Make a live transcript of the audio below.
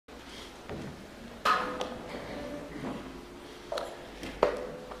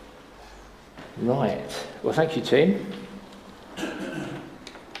Right. Well, thank you, team.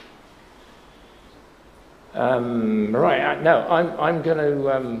 Now I'm going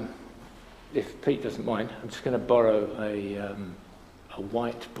to, if Pete doesn't mind, I'm just going to borrow a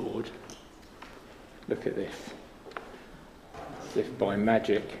whiteboard. Look at this. As if by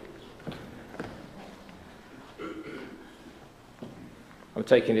magic. I'm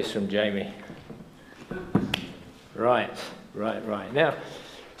taking this from Jamie. Right. Now,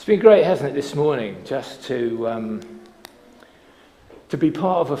 it's been great, hasn't it, this morning, just to be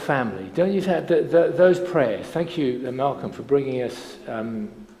part of a family. Don't you think those prayers? Thank you, Malcolm, for bringing us.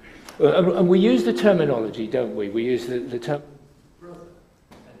 And we use the terminology, don't we? We use the term brother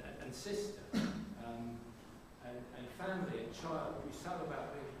and sister, and family and child. We sung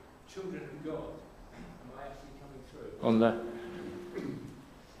about the children of God. Am I actually coming through? On the.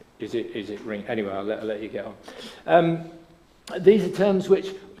 Is it ring? Anyway, I'll let you get on. These are terms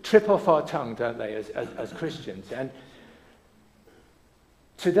which trip off our tongue, don't they, as Christians? And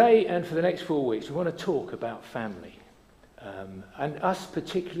today and for the next 4 weeks, we want to talk about family, and us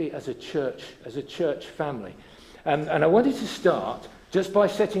particularly as a church family. And I wanted to start just by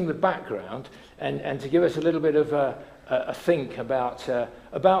setting the background and to give us a little bit of a think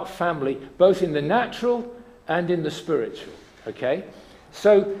about family, both in the natural and in the spiritual. Okay.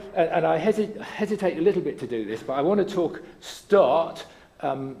 So, and I hesitate a little bit to do this, but I want to start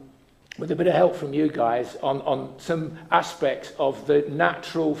with a bit of help from you guys on some aspects of the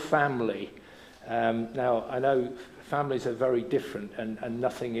natural family. Now, I know families are very different, and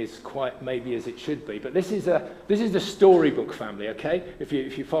nothing is quite maybe as it should be, but this is the storybook family, okay? If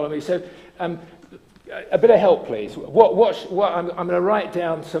you follow me, so a bit of help, please. What I'm going to write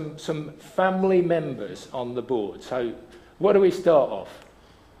down some family members on the board. So, what do we start off?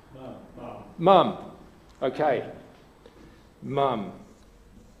 Mum. Okay. Mum.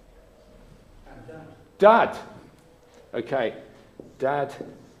 And Dad. Okay. Dad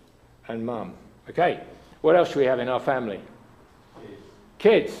and Mum. Okay. What else do we have in our family?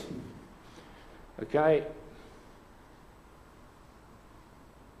 Kids. Okay.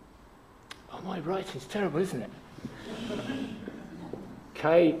 Oh, my writing's terrible, isn't it?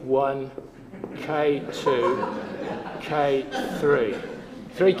 K1, K2, K3.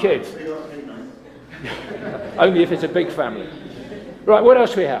 3 kids. Only if it's a big family. Right, what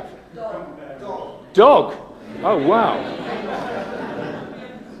else do we have? Dog. Oh, wow.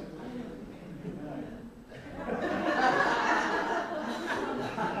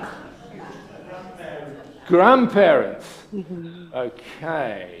 Grandparents.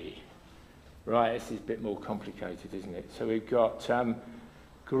 Okay. Right, this is a bit more complicated, isn't it? So we've got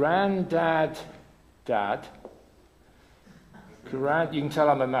granddad, dad. You can tell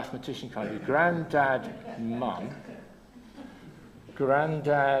I'm a mathematician, can't you? Granddad, mum.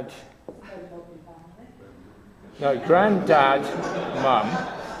 Granddad. No, granddad, mum.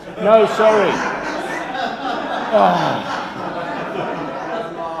 No, sorry. Oh.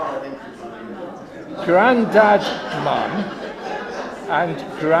 Granddad, mum,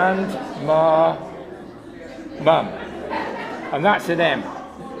 and grandma, mum. And that's an M.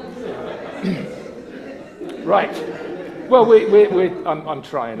 Right. Well, I'm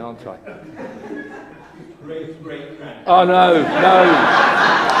trying, aren't I? Great-great-grand. Oh,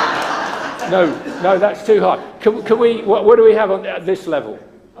 no, that's too hard. Can we, what do we have at this level?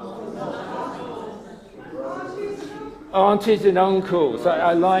 Aunties and uncles,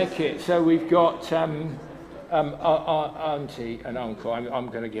 I like it. So we've got auntie and uncle. I'm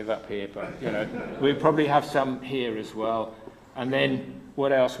going to give up here, but, we probably have some here as well. And then,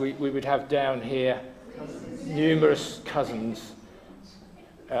 what else? We would have down here numerous cousins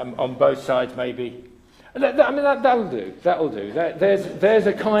on both sides, maybe. That'll do. There's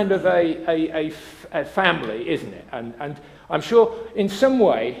a kind of a family, isn't it? And I'm sure in some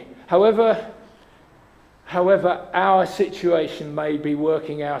way, however our situation may be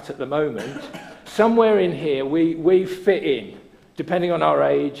working out at the moment, somewhere in here we fit in, depending on our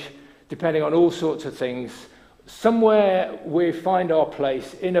age, depending on all sorts of things. Somewhere we find our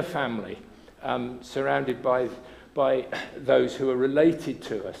place in a family. Surrounded by those who are related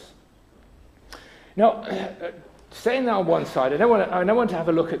to us. Now, saying that on one side, I want to have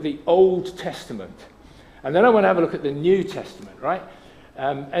a look at the Old Testament, and then I want to have a look at the New Testament, right?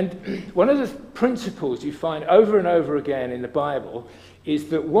 And one of the principles you find over and over again in the Bible is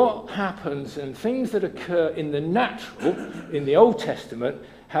that what happens and things that occur in the natural, in the Old Testament,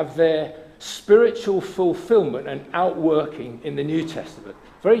 have their spiritual fulfillment and outworking in the New Testament.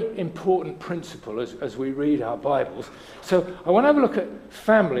 Very important principle as we read our Bibles. So I want to have a look at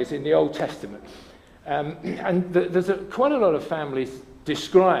families in the Old Testament. And there's quite a lot of families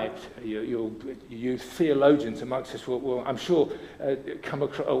described. You theologians amongst us will I'm sure, come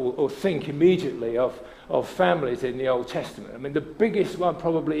across or think immediately of families in the Old Testament. I mean, the biggest one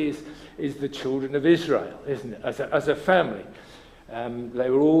probably is the children of Israel, isn't it, as a family. They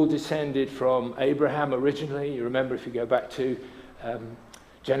were all descended from Abraham originally. You remember, if you go back to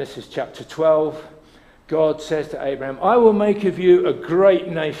Genesis chapter 12, God says to Abraham, I will make of you a great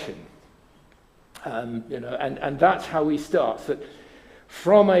nation. And that's how he starts, that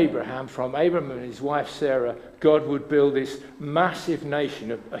from Abraham and his wife Sarah, God would build this massive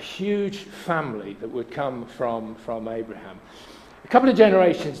nation, a huge family that would come from Abraham. A couple of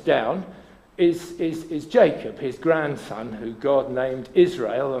generations down is Jacob, his grandson, who God named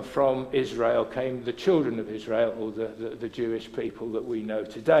Israel, and from Israel came the children of Israel, or the Jewish people that we know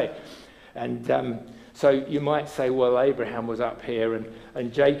today. And so you might say, well, Abraham was up here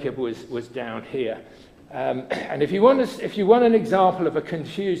and Jacob was down here. And if you want an example of a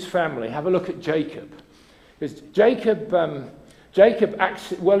confused family, have a look at Jacob. Because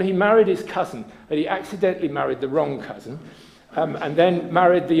he married his cousin, but he accidentally married the wrong cousin, and then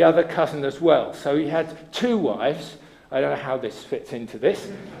married the other cousin as well. So he had two wives. I don't know how this fits into this,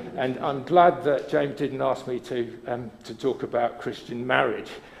 and I'm glad that James didn't ask me to talk about Christian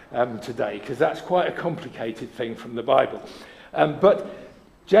marriage today, because that's quite a complicated thing from the Bible. But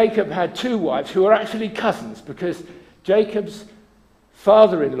Jacob had two wives who were actually cousins, because Jacob's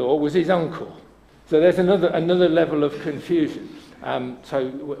father-in-law was his uncle. So there's another level of confusion. So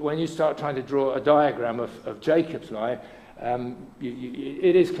when you start trying to draw a diagram of Jacob's life,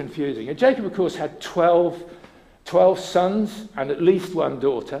 it is confusing. And Jacob, of course, had 12 sons and at least one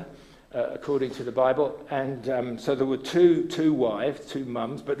daughter, according to the Bible. And so there were two wives, two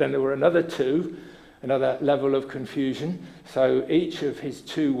mums, but then there were another level of confusion. So each of his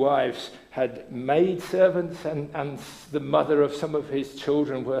two wives had maidservants, and the mother of some of his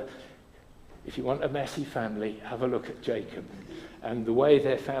children were, if you want a messy family, have a look at Jacob and the way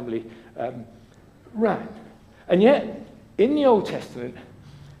their family ran. And yet, in the Old Testament,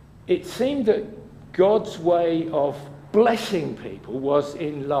 it seemed that God's way of blessing people was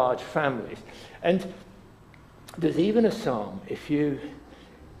in large families. And there's even a psalm,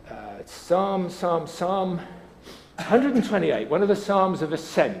 Psalm 128, one of the Psalms of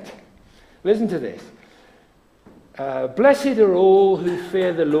Ascent. Listen to this. Blessed are all who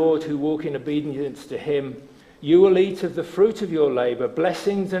fear the Lord, who walk in obedience to him. You will eat of the fruit of your labor.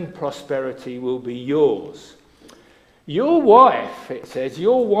 Blessings and prosperity will be yours. Your wife, it says,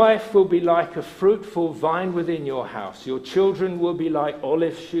 your wife will be like a fruitful vine within your house. Your children will be like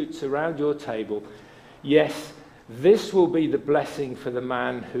olive shoots around your table. Yes, this will be the blessing for the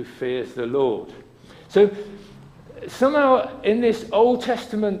man who fears the Lord. So somehow in this Old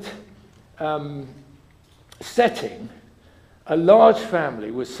Testament setting, a large family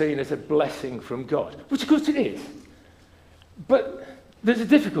was seen as a blessing from God, which of course it is. But there's a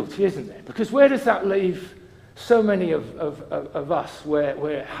difficulty, isn't there? Because where does that leave so many of us where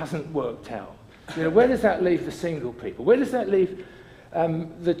it hasn't worked out? Where does that leave the single people? Where does that leave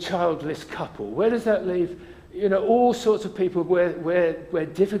the childless couple? Where does that leave all sorts of people where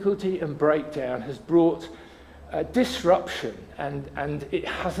difficulty and breakdown has brought disruption and it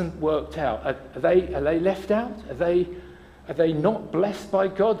hasn't worked out? Are they left out? Are they not blessed by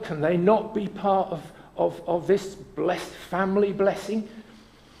God? Can they not be part of this blessed family blessing?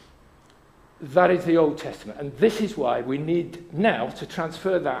 That is the Old Testament, and this is why we need now to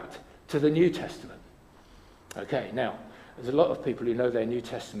transfer that to the New Testament. Okay, now, there's a lot of people who know their New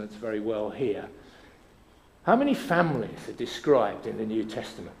Testaments very well here. How many families are described in the New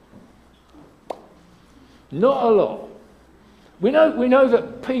Testament? Not a lot. We know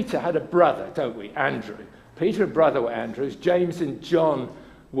that Peter had a brother, don't we? Andrew. Peter and brother were Andrews. James and John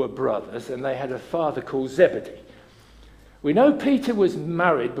were brothers, and they had a father called Zebedee. We know Peter was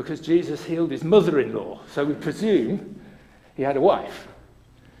married because Jesus healed his mother-in-law, so we presume he had a wife.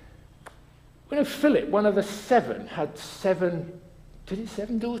 We know Philip, one of the seven, had seven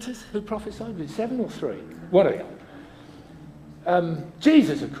daughters who prophesied? Was it 7 or 3? One of them.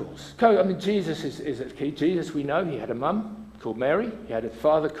 Jesus, of course. Jesus is the key. Jesus, we know he had a mum called Mary. He had a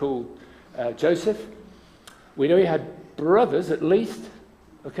father called Joseph. We know he had brothers, at least.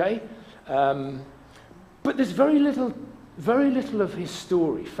 Okay? But there's very little of his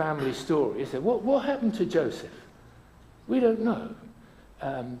story, family story, is there? What happened to Joseph? We don't know.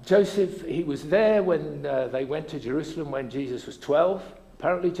 Joseph, he was there when they went to Jerusalem when Jesus was 12.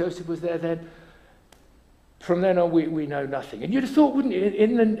 Apparently Joseph was there then. From then on, we know nothing. And you'd have thought, wouldn't you,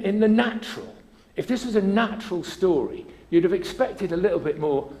 in the natural, if this was a natural story, you'd have expected a little bit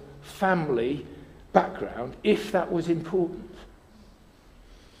more family background if that was important.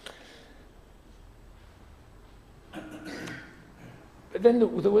 then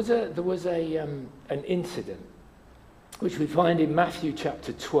there was an incident which we find in Matthew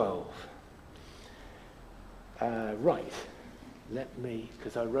chapter 12. Right, let me,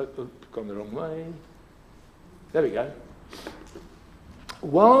 because I gone the wrong way. There we go.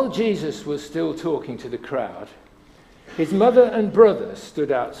 While Jesus was still talking to the crowd, his mother and brothers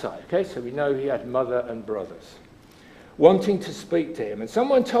stood outside. Okay, so we know he had mother and brothers wanting to speak to him. And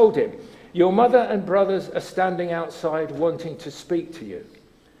someone told him, "Your mother and brothers are standing outside wanting to speak to you."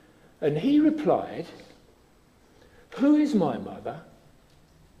 And he replied, "Who is my mother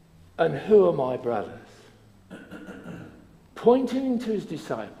and who are my brothers?" Pointing to his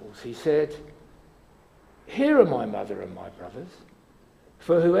disciples, he said, "Here are my mother and my brothers.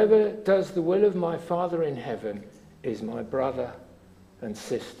 For whoever does the will of my Father in heaven is my brother and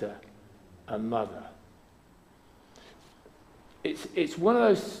sister and mother." It's one of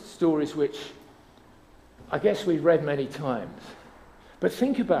those stories which I guess we've read many times. But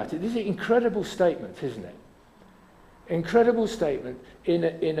think about it. This is an incredible statement, isn't it? Incredible statement in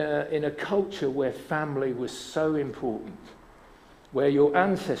a culture where family was so important, where your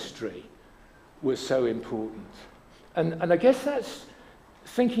ancestry was so important. And I guess that's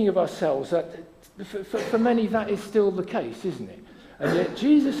thinking of ourselves, that for many that is still the case, isn't it? And yet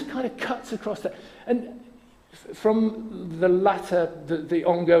Jesus kind of cuts across that. And from the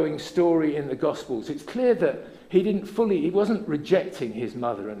ongoing story in the Gospels, it's clear that he wasn't rejecting his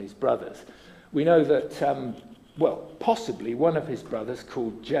mother and his brothers. We know that, possibly one of his brothers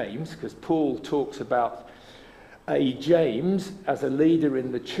called James, because Paul talks about a James as a leader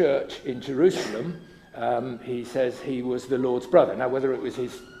in the church in Jerusalem. He says he was the Lord's brother. Now, whether it was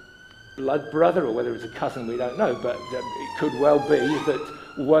his blood brother or whether it was a cousin, we don't know, but it could well be that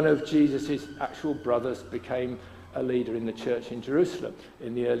one of Jesus' actual brothers became a leader in the church in Jerusalem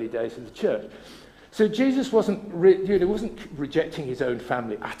in the early days of the church. So Jesus wasn't rejecting his own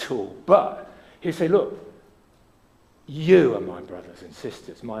family at all, but he'd say, "Look, you are my brothers and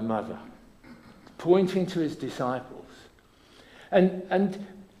sisters, my mother," pointing to his disciples. And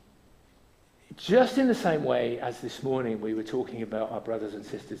just in the same way as this morning we were talking about our brothers and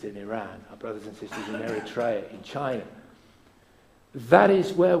sisters in Iran, our brothers and sisters in Eritrea, in China, that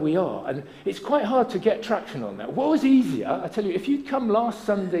is where we are. And it's quite hard to get traction on that. What was easier, I tell you, if you'd come last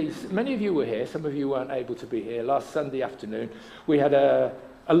Sunday, many of you were here, some of you weren't able to be here, last Sunday afternoon, we had a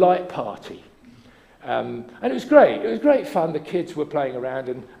light party. And it was great. It was great fun. The kids were playing around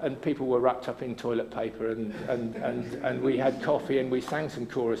and people were wrapped up in toilet paper and we had coffee and we sang some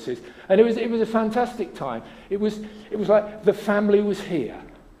choruses. And it was a fantastic time. It was like the family was here.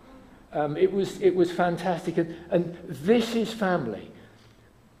 It was fantastic. And this is family.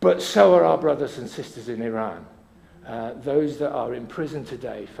 But so are our brothers and sisters in Iran. Those that are in prison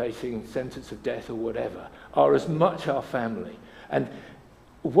today facing sentence of death or whatever are as much our family. And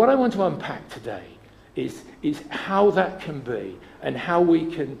what I want to unpack today is how that can be and how we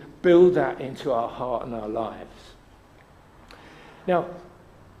can build that into our heart and our lives. Now,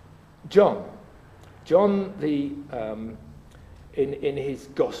 John, in his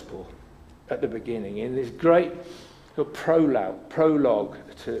gospel at the beginning, in this great prologue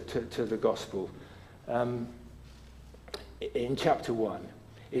to the gospel, in chapter 1,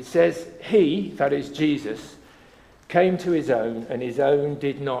 it says, "He," that is Jesus, "came to his own, and his own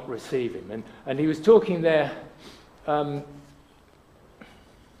did not receive him." And he was talking there.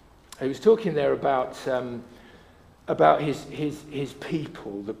 About his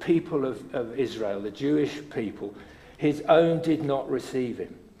people, the people of Israel, the Jewish people. His own did not receive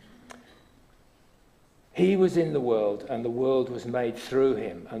him. He was in the world, and the world was made through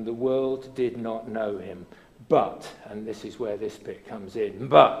him, and the world did not know him. But, and this is where this bit comes in,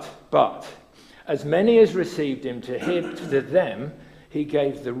 but. As many as received him, to them he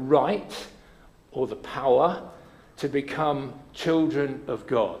gave the right or the power to become children of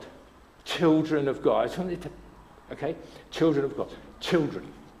God. Children of God. I just wanted to, okay? Children of God. Children.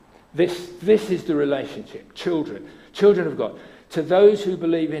 This is the relationship. Children of God. To those who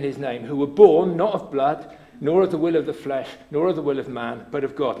believe in his name, who were born not of blood, nor of the will of the flesh, nor of the will of man, but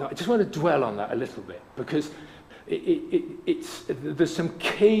of God. Now, I just want to dwell on that a little bit, because there's some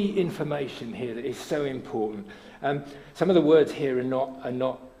key information here that is so important. Some of the words here are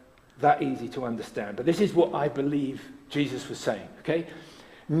not that easy to understand, but this is what I believe Jesus was saying, okay?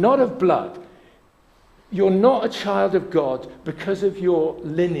 Not of blood. You're not a child of God because of your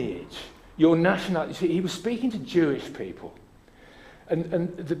lineage, your nationality. See, he was speaking to Jewish people.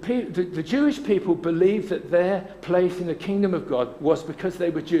 And the Jewish people believed that their place in the kingdom of God was because they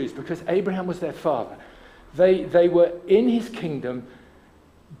were Jews, because Abraham was their father. They were in his kingdom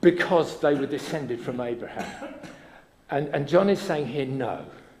because they were descended from Abraham. And John is saying here, no,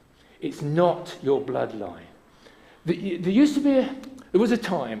 it's not your bloodline. There was a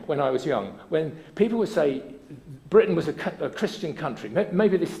time when I was young when people would say Britain was a Christian country.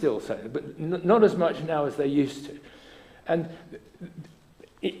 Maybe they still say it, but not as much now as they used to. And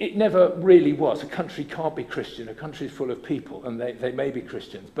it never really was. A country can't be Christian. A country is full of people, and they may be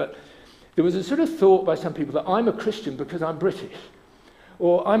Christians. But there was a sort of thought by some people that I'm a Christian because I'm British,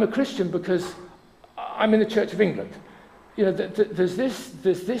 or I'm a Christian because I'm in the Church of England. You know, there's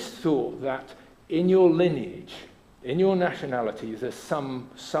this thought that in your lineage, in your nationality, there's some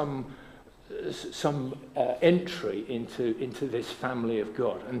entry into this family of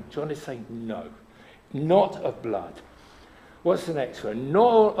God. And John is saying, no, not of blood. What's the next one?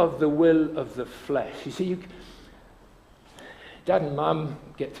 Nor of the will of the flesh. You see, Dad and Mum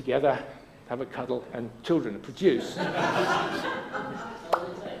get together, have a cuddle, and children are produced.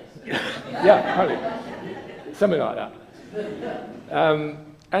 Yeah, probably. Something like that.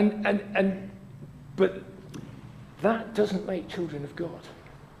 But that doesn't make children of God.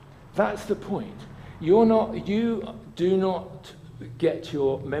 That's the point. You do not get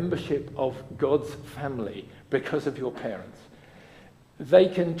your membership of God's family because of your parents. They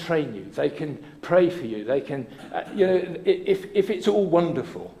can train you. They can pray for you. They can, if it's all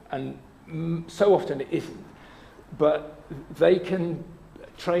wonderful, and so often it isn't, but they can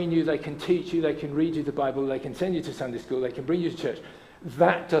train you, they can teach you, they can read you the Bible, they can send you to Sunday school, they can bring you to church.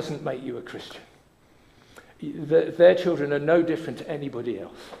 That doesn't make you a Christian. Their children are no different to anybody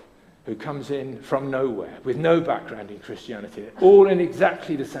else who comes in from nowhere with no background in Christianity. They're all in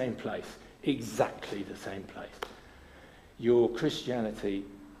exactly the same place. Exactly the same place. Your Christianity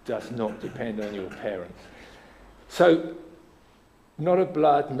does not depend on your parents. So, not of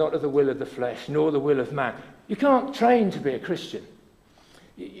blood, not of the will of the flesh, nor the will of man. You can't train to be a Christian.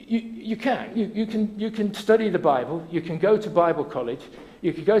 You can. You can study the Bible. You can go to Bible college.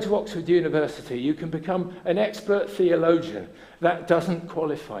 You can go to Oxford University. You can become an expert theologian. That doesn't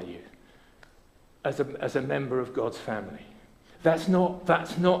qualify you as a member of God's family. That's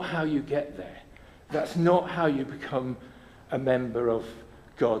not how you get there. That's not how you become a member of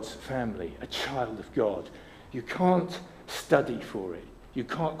God's family, a child of God. You can't study for it. You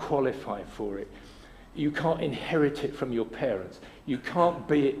can't qualify for it. You can't inherit it from your parents. You can't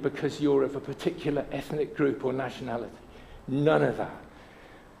be it because you're of a particular ethnic group or nationality. None of that.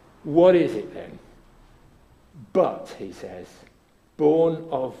 What is it then? But, he says, born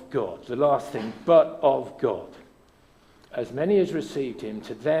of God. The last thing, but of God. As many as received him,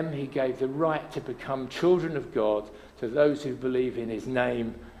 to them he gave the right to become children of God, to those who believe in his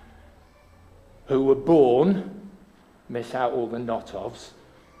name, who were born, miss out all the not-ofs,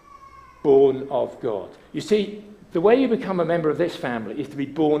 born of God. You see, the way you become a member of this family is to be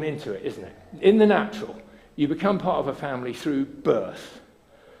born into it, isn't it? In the natural, you become part of a family through birth.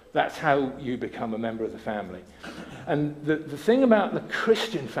 That's how you become a member of the family. And the thing about the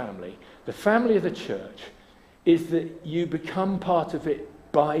Christian family, the family of the church, is that you become part of it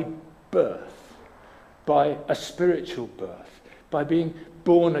by birth, by a spiritual birth, by being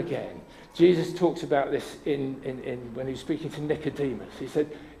born again. Jesus talks about this in when he was speaking to Nicodemus. He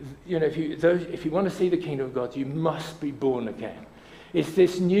said, if you want to see the kingdom of God, you must be born again. It's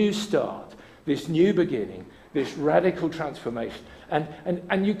this new start, this new beginning, this radical transformation.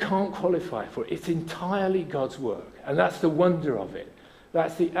 And you can't qualify for it. It's entirely God's work. And that's the wonder of it.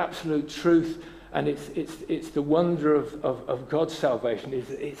 That's the absolute truth. And it's the wonder of God's salvation. Is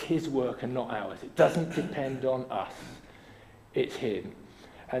that it's his work and not ours. It doesn't depend on us. It's him.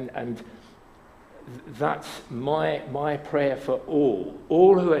 And that's my prayer for all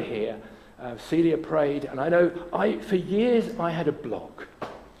who are here. Celia prayed, and I know for years I had a block.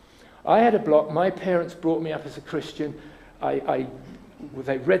 My parents brought me up as a Christian. They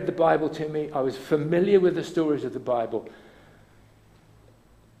read the Bible to me. I was familiar with the stories of the Bible.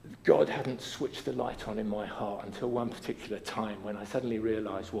 God hadn't switched the light on in my heart until one particular time when I suddenly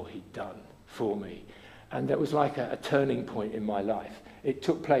realized what he'd done for me. And that was like a turning point in my life. It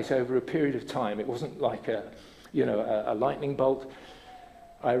took place over a period of time. It wasn't like a lightning bolt.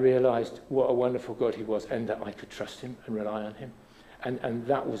 I realized what a wonderful God he was and that I could trust him and rely on him. And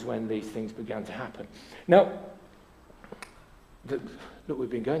that was when these things began to happen. Now, look, we've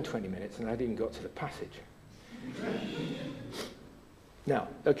been going 20 minutes and I haven't even got to the passage. Now,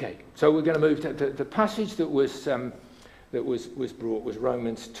 okay, so we're going to move to the passage that was brought was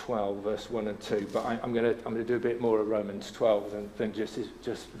Romans 12, verse 1 and 2. But I'm going to do a bit more of Romans 12 than just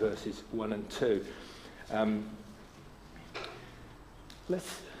verses 1 and 2.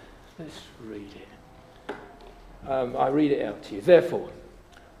 Let's read it. I read it out to you. Therefore,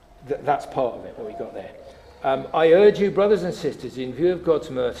 that's part of it, what we got there. I urge you, brothers and sisters, in view of God's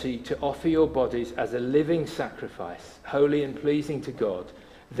mercy, to offer your bodies as a living sacrifice, holy and pleasing to God.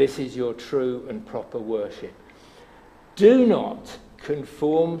 This is your true and proper worship. Do not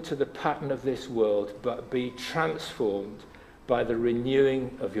conform to the pattern of this world, but be transformed by the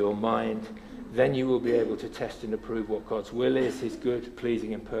renewing of your mind. Then you will be able to test and approve what God's will is, his good,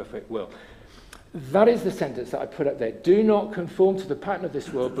 pleasing and perfect will. That is the sentence that I put up there. Do not conform to the pattern of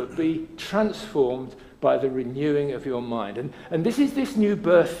this world, but be transformed by the renewing of your mind. And this is this new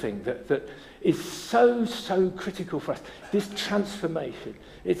birth thing that is so critical for us. This transformation.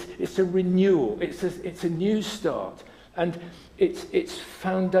 It's a renewal. It's a new start. And it's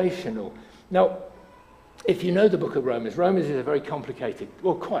foundational. Now, if you know the book of Romans, Romans is a very complicated,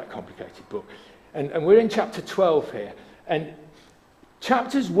 well, quite a complicated book. And we're in chapter 12 here. And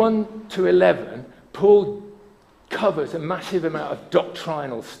chapters 1 to 11, Paul covers a massive amount of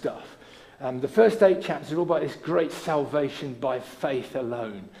doctrinal stuff. The first 8 chapters are all about this great salvation by faith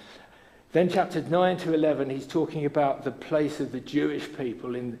alone. Then chapters 9 to 11, he's talking about the place of the Jewish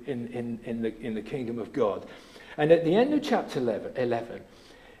people in the kingdom of God. And at the end of chapter 11,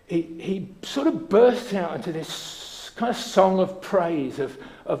 he sort of bursts out into this kind of song of praise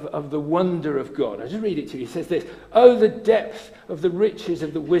of the wonder of God. I'll just read it to you. He says this: "Oh, the depth of the riches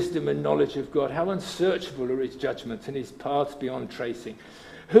of the wisdom and knowledge of God! How unsearchable are his judgments and his paths beyond tracing!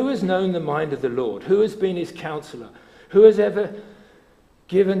 Who has known the mind of the Lord? Who has been his counselor? Who has ever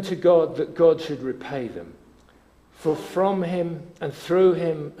given to God that God should repay them? For from him and through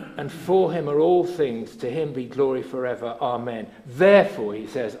him and for him are all things. To him be glory forever. Amen. Therefore," he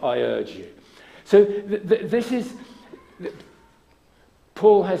says, "I urge you." So this is...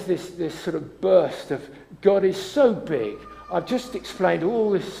 Paul has this sort of burst of God is so big. I've just explained all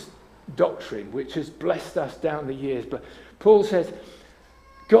this doctrine which has blessed us down the years. But Paul says,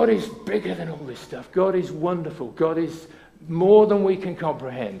 God is bigger than all this stuff. God is wonderful. God is more than we can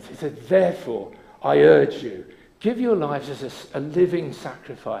comprehend. He said, therefore, I urge you, give your lives as a living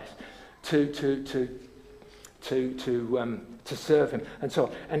sacrifice to serve him, and so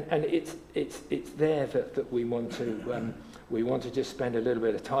on. And it's there that we want to just spend a little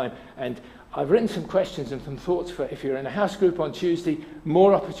bit of time. And I've written some questions and some thoughts for if you're in a house group on Tuesday,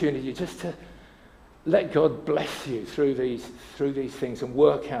 more opportunity just to let God bless you through these things and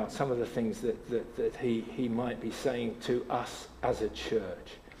work out some of the things that he might be saying to us as a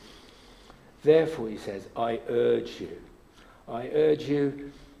church. Therefore, he says, I urge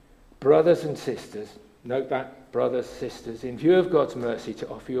you, brothers and sisters, note that, brothers, sisters, in view of God's mercy, to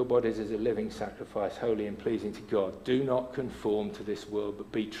offer your bodies as a living sacrifice, holy and pleasing to God. Do not conform to this world,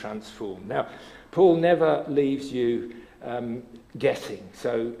 but be transformed. Now, Paul never leaves you guessing.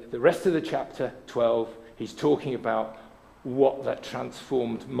 So the rest of the chapter 12, he's talking about what that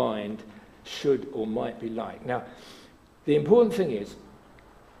transformed mind should or might be like. Now, the important thing is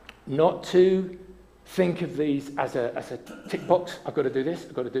not to think of these as a tick box. I've got to do this,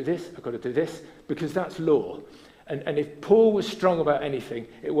 I've got to do this, I've got to do this, because that's law. And if Paul was strong about anything,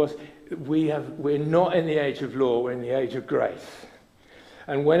 it was we're not in the age of law, we're in the age of grace.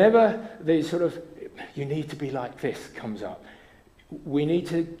 And whenever these sort of, you need to be like this comes up, we need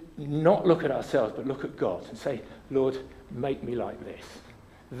to not look at ourselves, but look at God and say, Lord, make me like this.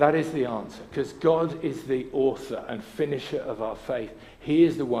 That is the answer, because God is the author and finisher of our faith. He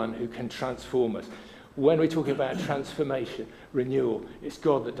is the one who can transform us. When we're talking about transformation, renewal, it's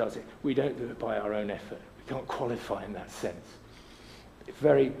God that does it. We don't do it by our own effort. We can't qualify in that sense. It's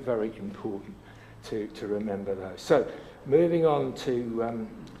very, very important to remember those. So, moving on to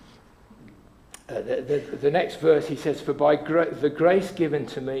the next verse, he says, "For by the grace given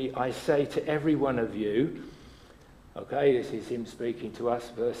to me, I say to every one of you," okay, this is him speaking to us,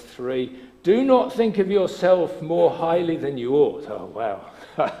 verse 3, "Do not think of yourself more highly than you ought." Oh, wow.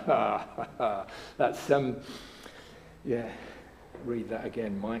 That's, yeah, read that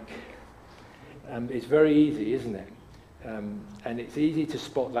again, Mike. It's very easy, isn't it? And it's easy to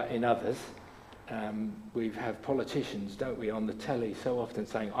spot that in others. We have politicians, don't we, on the telly so often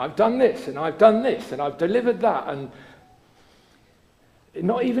saying, I've done this, and I've done this, and I've delivered that, and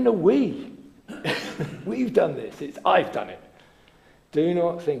not even a we. We've done this, it's I've done it. Do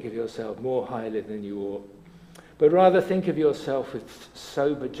not think of yourself more highly than you ought, but rather think of yourself with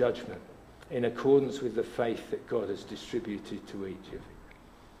sober judgment, in accordance with the faith that God has distributed to each of you.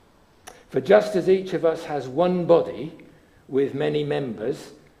 For just as each of us has one body with many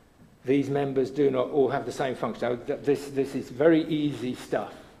members, these members do not all have the same function. Now, this is very easy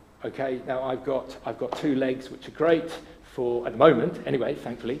stuff. Okay, now I've got 2 legs, which are great for, at the moment, anyway,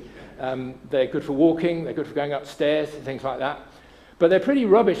 thankfully. They're good for walking, they're good for going upstairs, and things like that. But they're pretty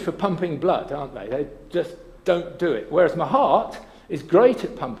rubbish for pumping blood, aren't they? They're just don't do it. Whereas my heart is great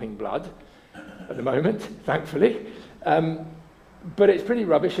at pumping blood at the moment, thankfully, but it's pretty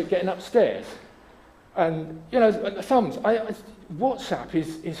rubbish at getting upstairs. And, you know, thumbs. WhatsApp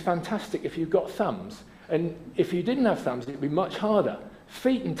is fantastic if you've got thumbs. And if you didn't have thumbs, it'd be much harder.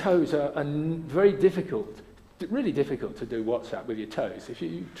 Feet and toes are very difficult, really difficult to do WhatsApp with your toes. If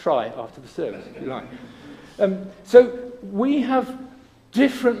you try after the service, if you like. So we have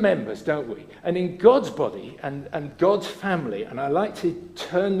different members, don't we? And in God's body and God's family, and I like to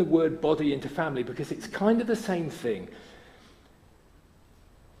turn the word body into family because it's kind of the same thing.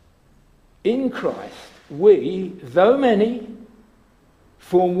 In Christ, we, though many,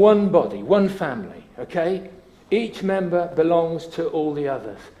 form one body, one family, okay? Each member belongs to all the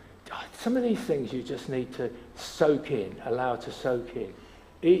others. Some of these things you just need to soak in, allow to soak in.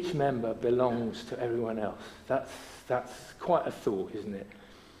 Each member belongs to everyone else. That's quite a thought, isn't it?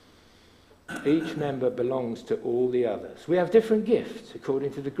 Each member belongs to all the others. We have different gifts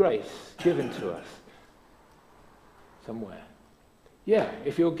according to the grace given to us. Somewhere. Yeah,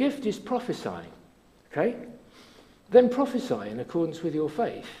 if your gift is prophesying, okay, then prophesy in accordance with your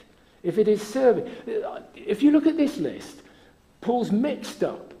faith. If it is serving, if you look at this list, Paul's mixed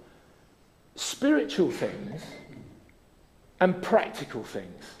up spiritual things and practical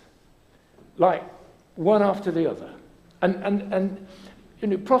things, like one after the other. And you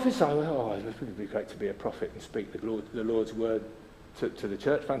know, prophesy, oh, it would be great to be a prophet and speak the Lord's word to the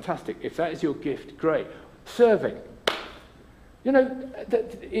church. Fantastic. If that is your gift, great. Serving. You know,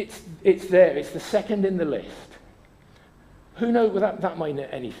 it's there. It's the second in the list. Who knows? Well, that might mean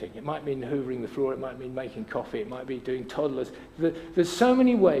anything. It might mean hoovering the floor. It might mean making coffee. It might be doing toddlers. There's so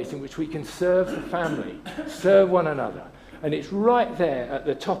many ways in which we can serve the family, serve one another. And it's right there at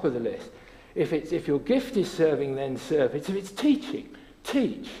the top of the list. If your gift is serving, then serve. If it's teaching,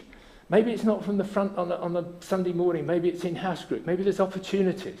 teach. Maybe it's not from the front on a Sunday morning. Maybe it's in house group. Maybe there's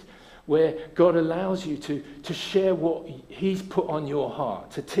opportunities where God allows you to share what he's put on your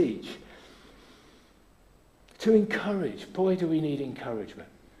heart, to teach. To encourage. Boy, do we need encouragement.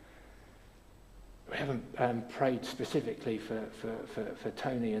 We haven't prayed specifically for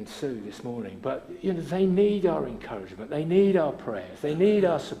Tony and Sue this morning, but you know they need our encouragement. They need our prayers. They need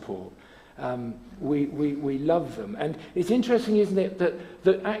our support. We love them. And it's interesting, isn't it,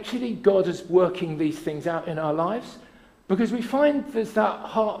 that actually God is working these things out in our lives, because we find there's that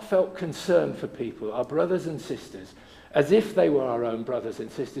heartfelt concern for people, our brothers and sisters, as if they were our own brothers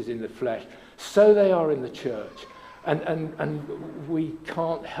and sisters in the flesh. So they are in the church. And we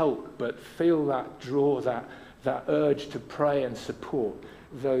can't help but feel that urge to pray and support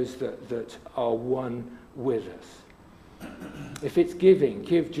those that are one with us. If it's giving,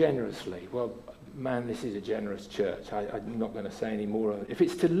 give generously. Well, man, this is a generous church. I'm not going to say any more. If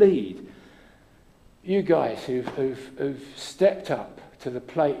it's to lead, you guys who've stepped up to the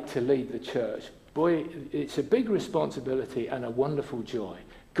plate to lead the church, boy, it's a big responsibility and a wonderful joy.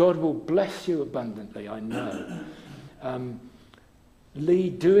 God will bless you abundantly, I know.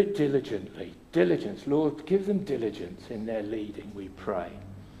 Lead, do it diligently. Diligence, Lord, give them diligence in their leading, we pray.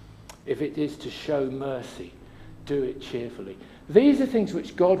 If it is to show mercy, do it cheerfully. These are things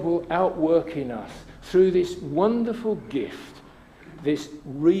which God will outwork in us through this wonderful gift, this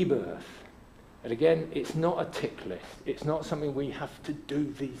rebirth. And again, it's not a tick list. It's not something we have to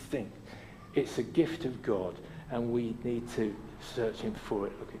do these things. It's a gift of God, and we need to search him for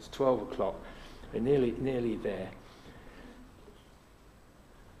it. Look, it's 12 o'clock. We're nearly there.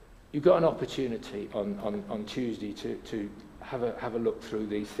 You've got an opportunity on Tuesday to have a look through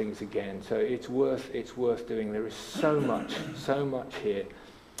these things again. So it's worth doing. There is so much here.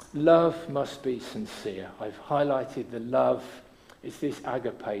 Love must be sincere. I've highlighted the love. It's this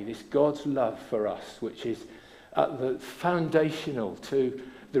agape, this God's love for us, which is at the foundational to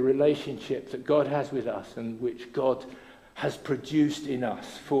the relationship that God has with us and which God has produced in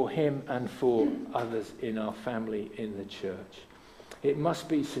us for him and for others in our family in the church. It must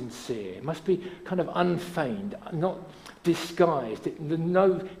be sincere. It must be kind of unfeigned, not disguised. There's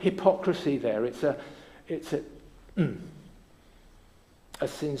no hypocrisy there. It's a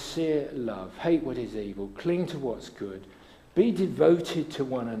sincere love. Hate what is evil. Cling to what's good. Be devoted to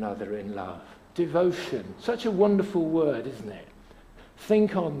one another in love. Devotion. Such a wonderful word, isn't it?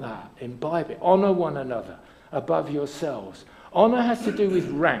 Think on that. Imbibe it. Honour one another above yourselves. Honour has to do with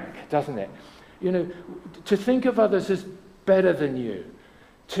rank, doesn't it? You know, to think of others as better than you.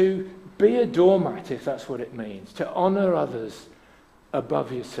 To be a doormat, if that's what it means. To honour others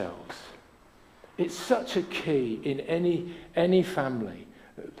above yourselves. It's such a key in any family.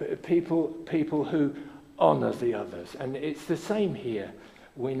 People who honour the others. And it's the same here.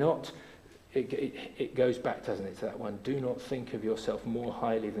 We're not it goes back, doesn't it, to that one. Do not think of yourself more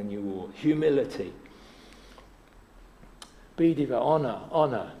highly than you ought. Humility. Be devout.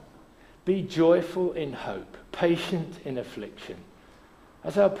 Honour. Be joyful in hope. Patient in affliction.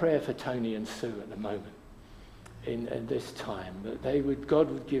 That's our prayer for Tony and Sue at the moment. In this time, that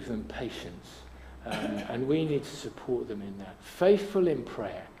God would give them patience. And we need to support them in that. Faithful in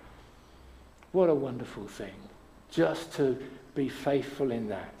prayer. What a wonderful thing. Just to be faithful in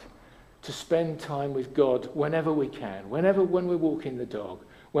that. To spend time with God whenever we can. When we're walking the dog.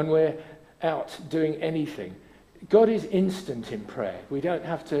 When we're out doing anything. God is instant in prayer. We don't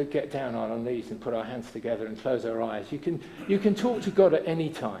have to get down on our knees and put our hands together and close our eyes. You can talk to God at any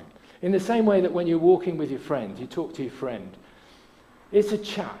time. In the same way that when you're walking with your friend, you talk to your friend. It's a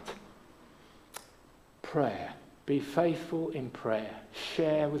chat. Prayer. Be faithful in prayer.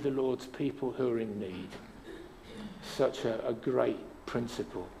 Share with the Lord's people who are in need. Such a great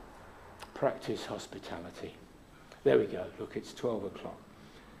principle. Practice hospitality. There we go. Look, it's 12 o'clock.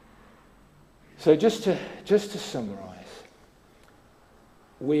 So just to summarise,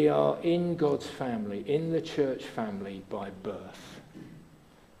 we are in God's family, in the church family by birth.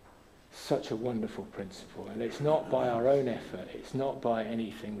 Such a wonderful principle. And it's not by our own effort. It's not by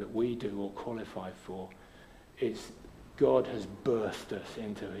anything that we do or qualify for. It's God has birthed us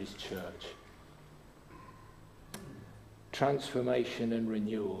into his church. Transformation and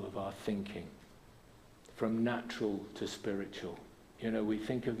renewal of our thinking. From natural to spiritual. We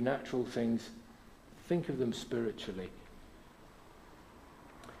think of natural things. Think of them spiritually.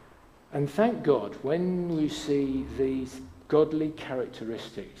 And thank God when we see these godly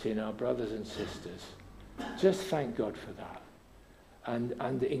characteristics in our brothers and sisters, just thank God for that.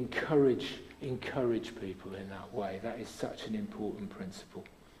 And encourage people in that way. That is such an important principle.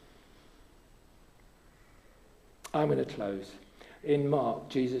 I'm going to close. In Mark,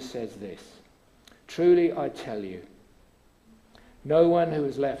 Jesus says this, "Truly I tell you, no one who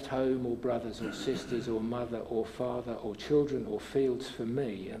has left home or brothers or sisters or mother or father or children or fields for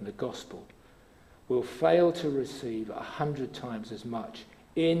me and the gospel will fail to receive 100 times as much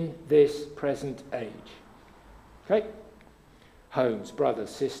in this present age." Okay? Homes, brothers,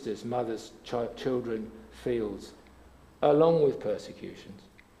 sisters, mothers, children, fields, along with persecutions,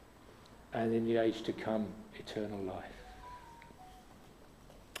 and in the age to come, eternal life.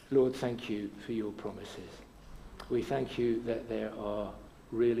 Lord, thank you for your promises. We thank you that there are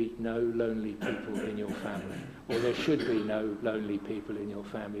really no lonely people in your family, or there should be no lonely people in your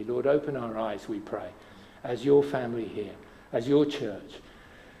family. Lord, open our eyes, we pray, as your family here, as your church.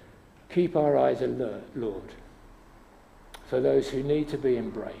 Keep our eyes alert, Lord, for those who need to be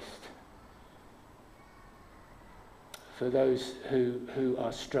embraced, for those who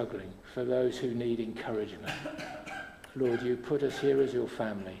are struggling, for those who need encouragement. Lord, you put us here as your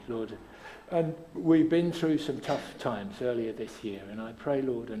family, Lord. And we've been through some tough times earlier this year, and I pray,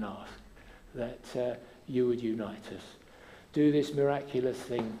 Lord, and ask that you would unite us. Do this miraculous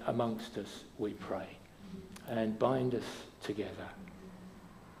thing amongst us, we pray, and bind us together.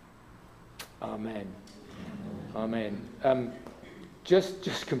 Amen. Amen.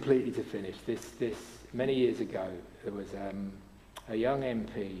 Just completely to finish, this many years ago, there was a young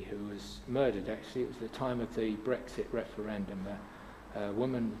MP who was murdered, actually. It was the time of the Brexit referendum. A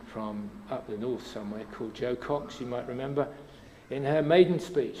woman from up the north somewhere called Jo Cox, you might remember, in her maiden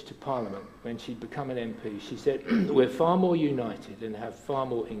speech to Parliament when she'd become an MP, she said, "We're far more united and have far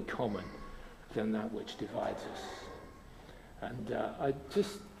more in common than that which divides us." And I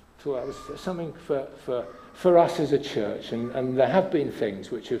just thought that was something for us as a church, and there have been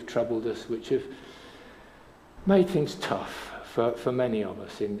things which have troubled us, which have made things tough for many of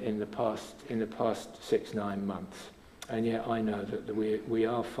us in the past 6-9 months. And yet I know that we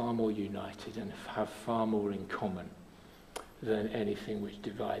are far more united and have far more in common than anything which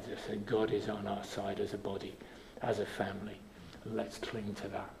divides us. And God is on our side as a body, as a family. Let's cling to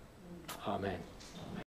that. Amen.